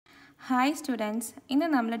Hi students, ഇന്ന്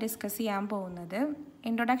നമ്മൾ discuss ചെയ്യാൻ പോകുന്നത്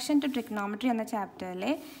ഇൻട്രൊഡക്ഷൻ ടു ട്രിഗണോമെട്രി എന്ന ചാപ്റ്ററിലെ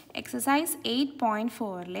exercise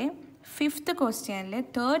 8.4ലെ 5th ക്വസ്റ്റ്യനിലെ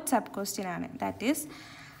 3rd sub question ആണ്. That is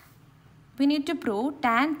we need to prove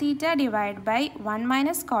tan theta divided by 1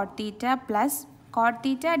 minus cot theta plus cot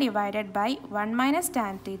theta divided by 1 minus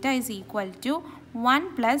tan theta is equal to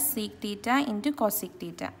 1 plus sec theta into cosec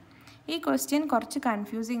theta. ഈ question കുറച്ച്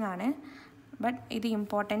confusing ആണ്, but ഇത്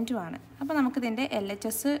ഇമ്പോർട്ടൻറ്റും ആണ്. അപ്പോൾ നമുക്കിതിൻ്റെ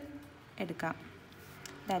LHS എടുക്കാം.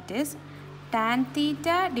 That is tan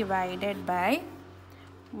theta divided by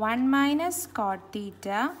 1 minus cot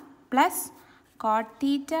theta plus cot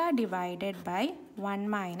theta divided by 1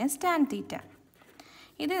 minus tan theta.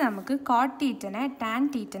 ഇത് നമുക്ക് cot theta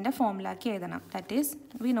tan theta ഫോമിലാക്കി എഴുതണം. That is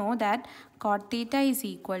we know that cot theta is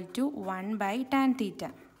equal to 1 by tan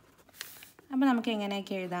theta. അപ്പോൾ നമുക്ക്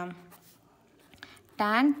എങ്ങനെയൊക്കെ എഴുതാം?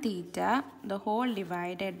 tan theta the whole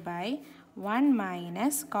divided by 1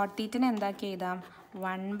 minus cot theta എന്താക്കി എഴുതാം?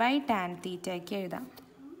 1 by tan theta ഒക്കെ എഴുതാം.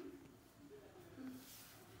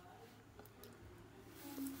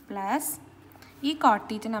 പ്ലസ് ഈ cot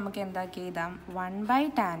theta നമുക്ക് എന്താക്കി എഴുതാം? 1 by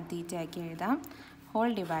tan theta ആക്കി എഴുതാം. Whole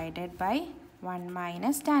divided by 1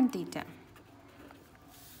 minus tan theta.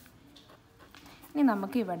 ഇനി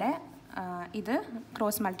നമുക്കിവിടെ ഇത്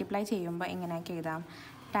ക്രോസ് മൾട്ടിപ്ലൈ ചെയ്യുമ്പോൾ എങ്ങനെയൊക്കെ എഴുതാം?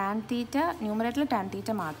 tan theta ന്യൂമറേറ്ററിൽ tan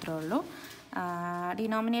theta മാത്രമേ ഉള്ളൂ.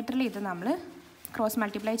 ഡിനോമിനേറ്ററിൽ ഇത് നമ്മൾ ക്രോസ്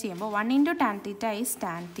മൾട്ടിപ്ലൈ ചെയ്യുമ്പോൾ 1 into tan theta is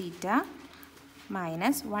tan theta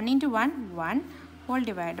minus 1 into 1 1 whole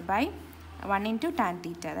divided by 1 into tan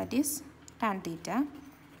theta, that is tan theta,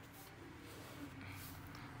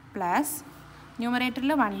 plus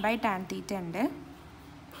ന്യൂമറേറ്ററിൽ 1 by tan theta ഉണ്ട്,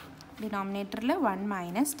 ഡിനോമിനേറ്ററിൽ 1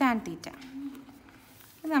 minus tan theta.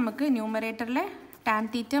 നമുക്ക് ന്യൂമറേറ്ററിൽ tan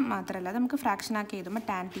theta മാത്രമല്ല, നമുക്ക് ഫ്രാക്ഷൻ ആക്കി എഴുതുമ്പോൾ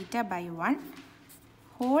tan theta by 1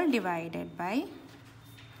 whole divided by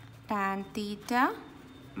tan theta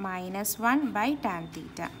minus 1 by tan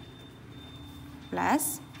theta, plus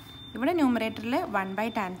ഇവിടെ ന്യൂമറേറ്ററിൽ 1 by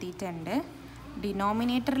tan theta ഉണ്ട്,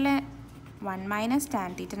 ഡിനോമിനേറ്ററിൽ 1 minus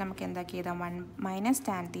tan theta നമുക്ക് എന്താക്കി എഴുതാം? 1 minus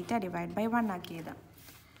tan theta divided by 1 ആക്കി എഴുതാം.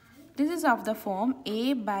 This is of the form a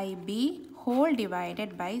by b whole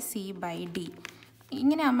divided by c by d.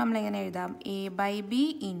 ഇങ്ങനെ ആകുമ്പോൾ നമ്മൾ എങ്ങനെ എഴുതാം? a by b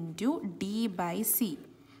into d by c.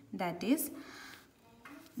 That is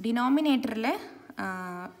ഡിനോമിനേറ്ററിൽ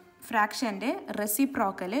ഫ്രാക്ഷൻ്റെ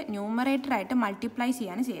റെസിപ്രോക്കൽ ന്യൂമറേറ്ററായിട്ട് മൾട്ടിപ്ലൈ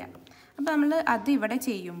ചെയ്യാണ് ചെയ്യുക. അപ്പോൾ നമ്മൾ അത് ഇവിടെ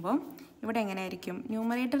ചെയ്യുമ്പോൾ ഇവിടെ എങ്ങനെയായിരിക്കും?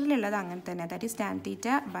 ന്യൂമറേറ്ററിലുള്ളത് അങ്ങനെ തന്നെ, that is tan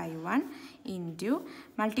theta by 1 into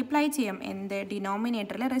multiply ചെയ്യും എന്ത്?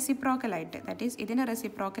 ഡിനോമിനേറ്ററിൽ റെസിപ്രോക്കലായിട്ട്. ദാറ്റ് ഈസ് ഇതിൻ്റെ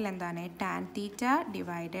റെസിപ്രോക്കൽ എന്താണ്? tan theta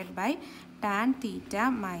divided by tan theta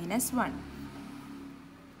minus 1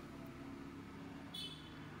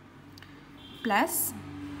 plus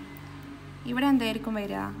ഇവിടെ എന്തായിരിക്കും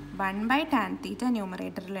വരിക? 1 by tan theta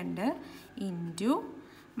ന്യൂമറേറ്ററിലുണ്ട് into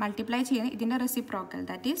multiply ചെയ്യുന്ന ഇതിൻ്റെ reciprocal,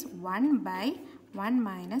 that is 1 by 1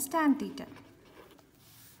 minus tan theta.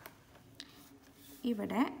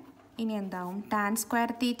 ഇവിടെ ഇനി എന്താവും? tan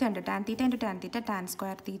square theta ഉണ്ട്, tan theta into tan theta, tan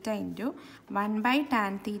square theta into 1 by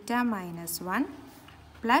tan theta minus 1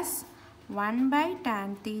 plus 1 by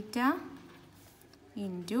tan theta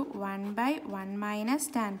into 1 by 1 minus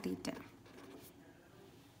tan theta.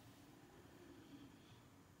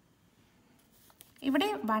 ഇവിടെ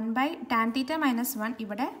 1 by tan theta minus 1,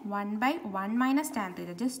 ഇവിടെ 1 by 1 minus tan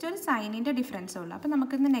theta, just ഒരു സൈനിൻ്റെ ഡിഫറൻസേ ഉള്ളൂ. അപ്പോൾ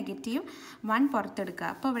നമുക്കിന്ന് negative 1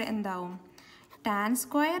 പുറത്തെടുക്കുക. അപ്പോൾ ഇവിടെ എന്താവും? tan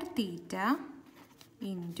square theta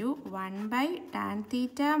into 1 by tan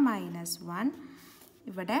theta minus 1.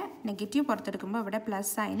 ഇവിടെ നെഗറ്റീവ് പുറത്തെടുക്കുമ്പോൾ ഇവിടെ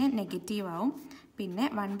പ്ലസ് സൈന് നെഗറ്റീവ് ആവും. പിന്നെ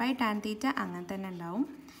 1 by tan theta അങ്ങനെ തന്നെ ഉണ്ടാവും.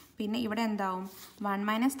 പിന്നെ ഇവിടെ എന്താവും? 1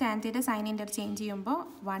 minus tan theta sign interchange ചെയ്യുമ്പോൾ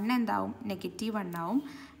 1 എന്താവും? നെഗറ്റീവ് 1 ആവും.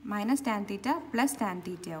 Minus tan theta plus tan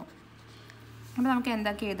theta ആവും. അപ്പോൾ നമുക്ക്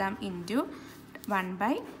എന്താക്കി എഴുതാം? ഇൻറ്റു 1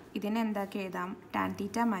 by ഇതിനെ എന്താക്കി എഴുതാം? tan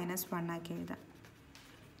theta minus 1 ആക്കി എഴുതാം.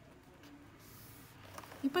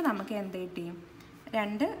 ഇപ്പോൾ നമുക്ക് എന്ത് കിട്ടി?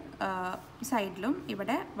 രണ്ട് സൈഡിലും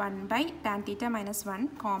ഇവിടെ 1 by tan theta minus 1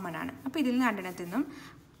 common ആണ്. അപ്പോൾ ഇതിൽ നിന്ന് രണ്ടെണ്ണത്തിൽ നിന്നും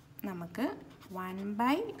നമുക്ക് 1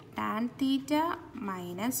 by tan theta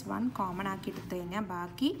minus 1 common ആക്കി എടുത്തു കഴിഞ്ഞാൽ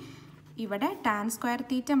ബാക്കി ഇവിടെ tan square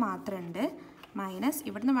theta മാത്രമുണ്ട്, മൈനസ്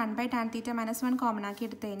ഇവിടുന്ന് 1 by tan theta minus 1 common ആക്കി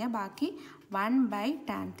എടുത്തു കഴിഞ്ഞാൽ ബാക്കി 1 by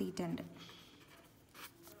tan theta ഉണ്ട്.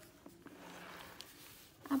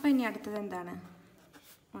 അപ്പോൾ ഇനി അടുത്തത് എന്താണ്?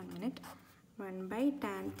 1 minute. 1 by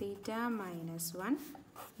tan theta minus 1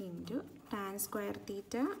 into tan square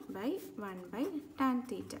theta by 1 by tan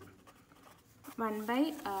theta. 1 by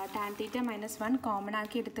tan theta minus 1 common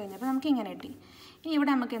ആക്കി എടുത്തു കഴിഞ്ഞപ്പോൾ നമുക്ക് ഇങ്ങനെ കിട്ടി. ഇനി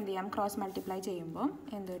ഇവിടെ നമുക്ക് എന്ത് ചെയ്യാം? ക്രോസ് മൾട്ടിപ്ലൈ ചെയ്യുമ്പോൾ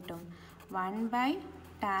എന്ത് കിട്ടും? 1 by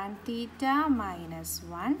tan theta minus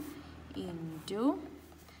 1 into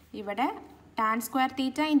ഇവിടെ tan square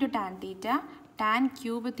theta into tan theta, tan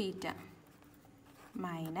cube theta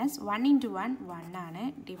minus 1 into 1, 1 ആണ്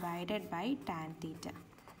divided by tan theta.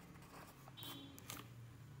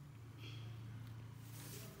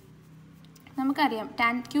 നമുക്കറിയാം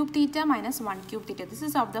tan cube theta minus 1 cube theta. This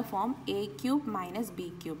is of the form a cube minus b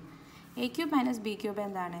cube. a cube minus b cube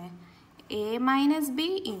എന്താണ്? a minus b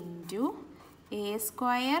into a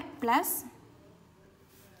square plus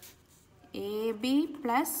ab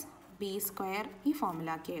plus b square ഈ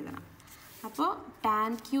ഫോമുലാക്കി എഴുതണം. അപ്പോൾ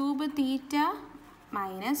tan cube theta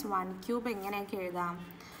minus 1 cube എങ്ങനെയൊക്കെ എഴുതാം?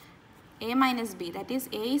 a minus b, that is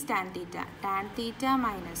a is tan theta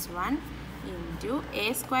minus 1 into a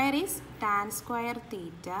square is tan square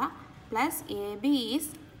theta plus ab is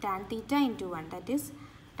tan theta into 1, that is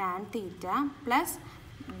tan theta plus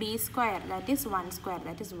b square, that is 1 square,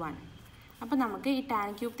 that is 1. അപ്പോൾ നമുക്ക് ഈ tan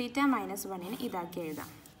cube theta minus 1 ഇതാക്കി എഴുതാം.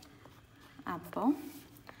 അപ്പോൾ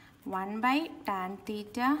 1 by tan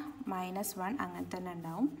theta minus 1 അങ്ങനെ തന്നെ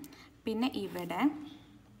ഉണ്ടാവും. പിന്നെ ഇവിടെ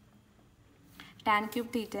tan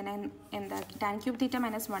cube theta എന്താക്കി, tan cube theta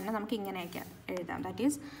minus 1 നമുക്ക് ഇങ്ങനെയൊക്കെ എഴുതാം, that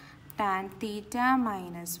is tan theta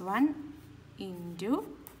minus 1 into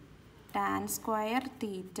tan square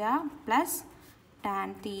theta plus tan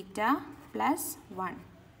theta plus 1,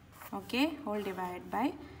 okay, whole divided by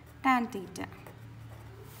tan theta.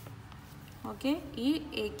 Okay, ഈ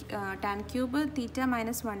tan cube theta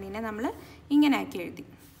minus 1 നമ്മൾ ഇങ്ങനെ ആക്കി എഴുതി,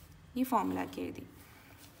 ഈ ഫോമിലാക്കി എഴുതി.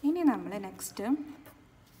 ഇനി നമ്മൾ നെക്സ്റ്റ്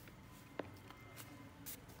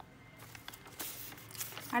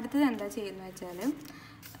അടുത്തത് എന്താ ചെയ്യുന്നത് വെച്ചാൽ,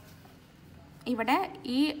 ഇവിടെ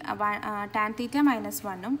ഈ tan theta minus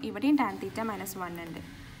 1ഉം ഇവിടെയും tan theta minus 1 ഉണ്ട്.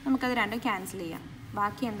 നമുക്കത് രണ്ടും ക്യാൻസൽ ചെയ്യാം.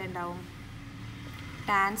 ബാക്കി എന്തുണ്ടാവും?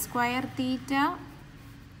 tan square theta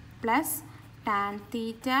plus tan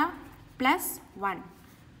theta plus 1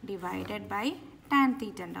 divided by tan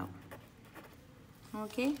theta ഉണ്ടാവും.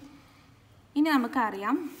 ഓക്കെ, ഇനി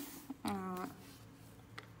നമുക്കറിയാം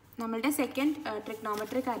നമ്മളുടെ സെക്കൻഡ്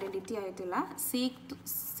ട്രിഗ്നോമെട്രിക് ഐഡൻറ്റിറ്റി ആയിട്ടുള്ള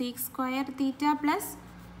sec square theta plus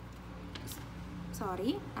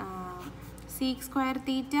sec square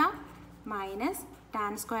theta minus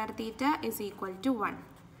tan square theta is equal to 1.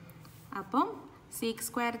 അപ്പം sec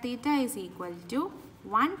square theta is equal to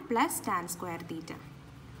 1 plus tan square theta.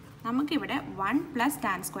 നമുക്കിവിടെ 1 plus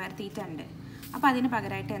tan square theta ഉണ്ട്. അപ്പോൾ അതിന്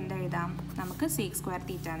പകരമായിട്ട് എന്താ എഴുതാം? നമുക്ക് sec square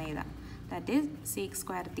theta ആണ് എഴുതാം. That is sec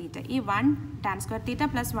square theta. ഈ 1 tan square theta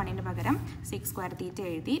plus 1 പകരം sec square theta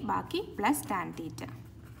എഴുതി, ബാക്കി plus tan theta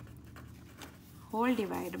whole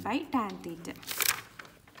divided by tan theta.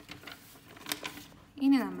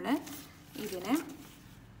 ഇനി നമ്മൾ ഇതിനെ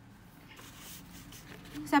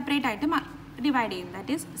സെപ്പറേറ്റ് ആയിട്ട് ഡിവൈഡ് ചെയ്യും.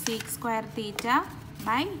 That is sec square theta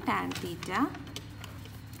by tan theta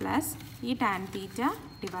plus ഈ tan theta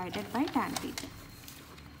divided by tan theta.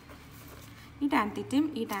 ഈ tan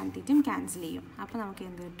theta ക്യാൻസൽ ചെയ്യും. അപ്പോൾ നമുക്ക്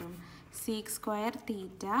എന്ത് കിട്ടും? sec square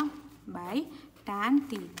theta by tan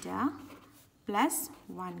theta plus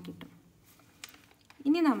 1 കിട്ടും.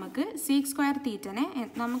 ഇനി നമുക്ക് sec square theta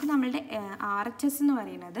നമുക്ക് നമ്മളുടെ RHS എന്ന്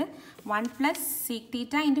പറയുന്നത് 1 plus sec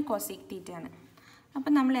theta into cosec theta ആണ്.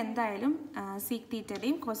 അപ്പം നമ്മൾ എന്തായാലും sec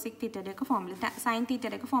thetaയുടെയും cosec thetaയുടെയും ഒക്കെ ഫോമുല, sin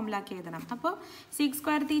thetaയുടെ ഒക്കെ ഫോമുലാക്കി എഴുതണം. അപ്പോൾ sec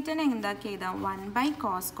square theta എന്താക്കി എഴുതാം? 1 by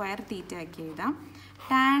cos square theta ആക്കി എഴുതാം.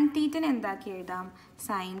 tan theta എന്താക്കി എഴുതാം?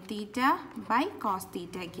 sin theta by cos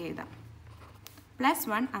theta ആക്കി എഴുതാം. പ്ലസ്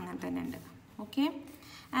 1 അങ്ങനെ തന്നെ ഉണ്ട്. ഓക്കെ,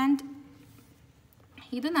 ആൻഡ്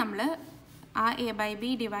ഇത് നമ്മൾ ആ a by b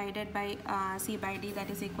divided by c by d, that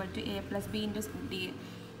is equal to a plus b into d,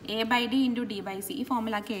 a by d into d by c ഈ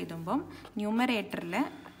ഫോമുലാക്കി എഴുതുമ്പം ന്യൂമറേറ്ററിൽ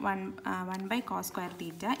 1 by cos square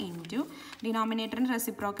theta into ഡിനോമിനേറ്ററിന്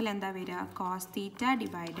reciprocal എന്താ വരിക? cos theta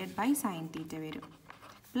divided by sin theta വരും.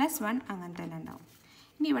 Plus 1 അങ്ങനെ തന്നെ ഉണ്ടാവും.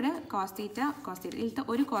 ഇനി ഇവിടെ cos theta ഇതിലത്തെ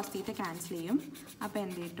ഒരു cos theta ക്യാൻസൽ ചെയ്യും. അപ്പോൾ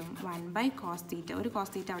എന്ത് കിട്ടും? 1 by cos theta, ഒരു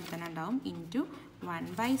cos theta അവിടെ തന്നെ ഉണ്ടാവും, into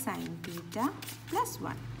 1 by sin theta plus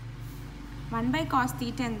 1. 1 by cos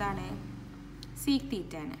theta എന്താണ്? sec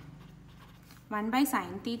theta ആണ്. 1 by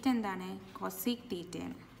sin theta എന്താണ്? cosec theta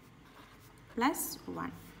ആണ്. പ്ലസ്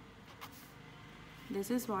 1.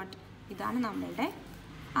 ദിസ് ഈസ് വാട്ട്, ഇതാണ് നമ്മളുടെ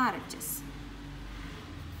RHS.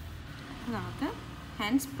 നമുക്ക്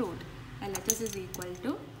hence proved LHS is equal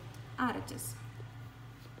to RHS.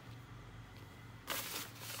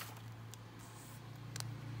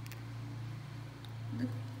 ഇത്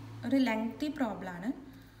ഒരു ലെങ്തി പ്രോബ്ലം ആണ്,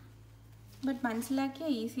 ബട്ട്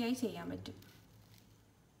മനസ്സിലാക്കിയാൽ ഈസിയായി ചെയ്യാൻ പറ്റും.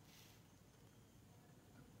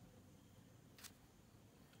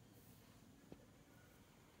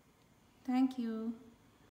 Thank you.